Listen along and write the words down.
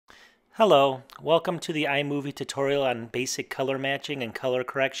Hello, welcome to the iMovie tutorial on basic color matching and color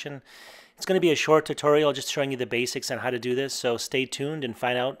correction. It's going to be a short tutorial just showing you the basics on how to do this, so stay tuned and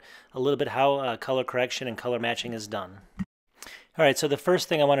find out a little bit how color correction and color matching is done. Alright, so the first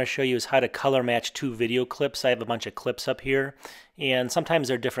thing I want to show you is how to color match two video clips. I have a bunch of clips up here, and sometimes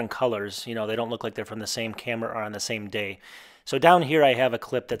they're different colors. You know, they don't look like they're from the same camera or on the same day. So down here I have a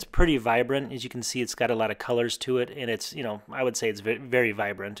clip that's pretty vibrant. As you can see, it's got a lot of colors to it, and it's, I would say it's very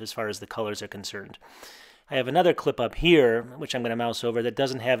vibrant as far as the colors are concerned. I have another clip up here, which I'm going to mouse over, that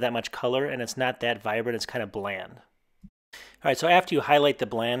doesn't have that much color, and it's not that vibrant. It's kind of bland. Alright, so after you highlight the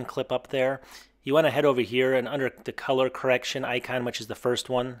bland clip up there, you want to head over here, and under the color correction icon, which is the first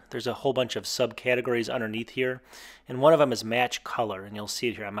one, there's a whole bunch of subcategories underneath here, and one of them is match color, and you'll see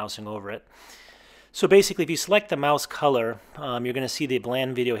it here. I'm mousing over it. So basically, if you select the mouse color, you're going to see the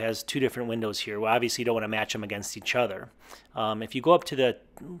bland video has two different windows here. Well, obviously you don't want to match them against each other. If you go up to the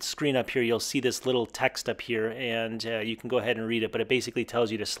screen up here, you'll see this little text up here, and you can go ahead and read it, but it basically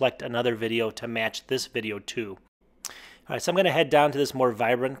tells you to select another video to match this video too. Alright, so I'm going to head down to this more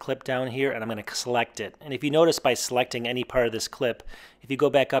vibrant clip down here, and I'm going to select it. And if you notice by selecting any part of this clip, if you go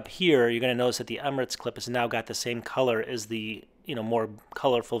back up here, you're going to notice that the Emirates clip has now got the same color as the more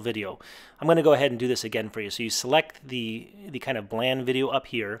colorful video. I'm going to go ahead and do this again for you. So you select the kind of bland video up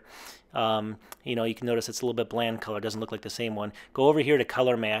here. You can notice it's a little bit bland color. It doesn't look like the same one. Go over here to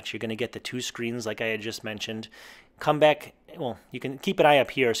color match. You're going to get the two screens like I had just mentioned. Come back. Well, you can keep an eye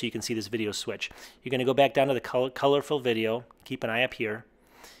up here so you can see this video switch. You're going to go back down to the colorful video. Keep an eye up here.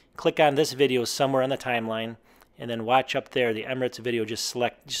 Click on this video somewhere on the timeline, and then watch up there. The Emirates video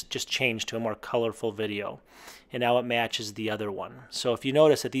just changed to a more colorful video, and now it matches the other one. So if you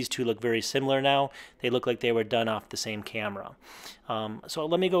notice that these two look very similar now, they look like they were done off the same camera. So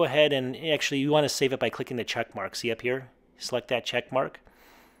let me go ahead and actually, you want to save it by clicking the check mark. See up here? Select that check mark.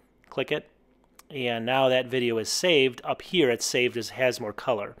 Click it. And now that video is saved. Up here it's saved as has more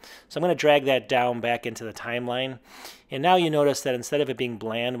color. So I'm going to drag that down back into the timeline. And now you notice that instead of it being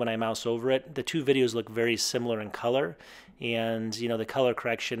bland when I mouse over it, the two videos look very similar in color. And the color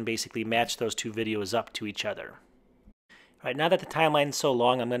correction basically matched those two videos up to each other. Alright, now that the timeline's so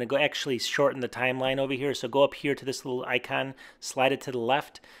long, I'm going to go actually shorten the timeline over here. So go up here to this little icon, slide it to the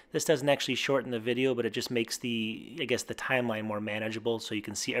left. This doesn't actually shorten the video, but it just makes the timeline more manageable so you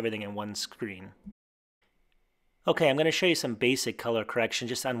can see everything in one screen. Okay, I'm going to show you some basic color correction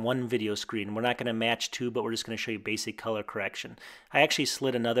just on one video screen. We're not going to match two, but we're just going to show you basic color correction. I actually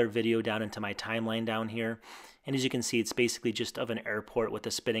slid another video down into my timeline down here. And as you can see, it's basically just of an airport with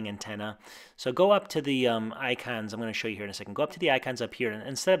a spinning antenna. So go up to the icons. I'm going to show you here in a second. Go up to the icons up here, and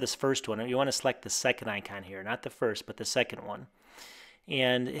instead of this first one, you want to select the second icon here. Not the first, but the second one.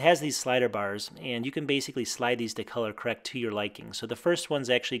 And it has these slider bars, and you can basically slide these to color correct to your liking. So the first one's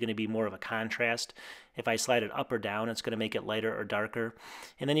actually going to be more of a contrast. If I slide it up or down, it's going to make it lighter or darker.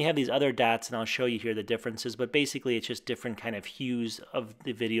 And then you have these other dots, and I'll show you here the differences, but basically it's just different kind of hues of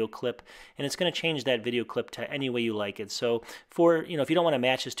the video clip, and it's going to change that video clip to any way you like it. So for, if you don't want to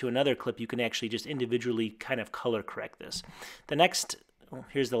match this to another clip, you can actually just individually kind of color correct this. The next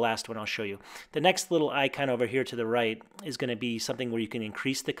here's the last one I'll show you. The next little icon over here to the right is going to be something where you can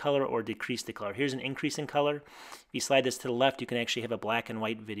increase the color or decrease the color. Here's an increase in color. If you slide this to the left, you can actually have a black and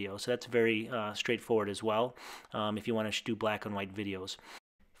white video. So that's very straightforward as well if you want to do black and white videos.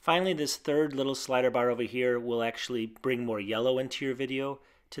 Finally, this third little slider bar over here will actually bring more yellow into your video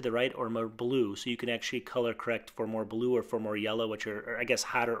to the right, or more blue, so you can actually color correct for more blue or for more yellow, which are, I guess,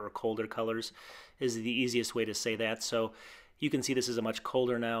 hotter or colder colors is the easiest way to say that. So you can see this is a much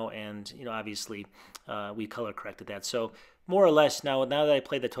colder now, and obviously we color corrected that. So more or less now that I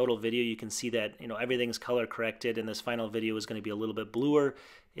play the total video, you can see that everything's color corrected, and this final video is going to be a little bit bluer.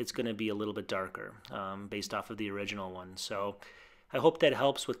 It's going to be a little bit darker based off of the original one. So I hope that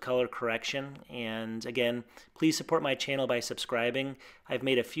helps with color correction. And again, please support my channel by subscribing. I've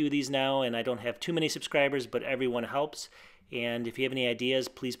made a few of these now, and I don't have too many subscribers, but everyone helps. And if you have any ideas,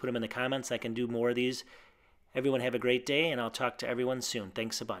 please put them in the comments. I can do more of these. Everyone have a great day, and I'll talk to everyone soon.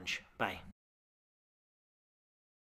 Thanks a bunch. Bye.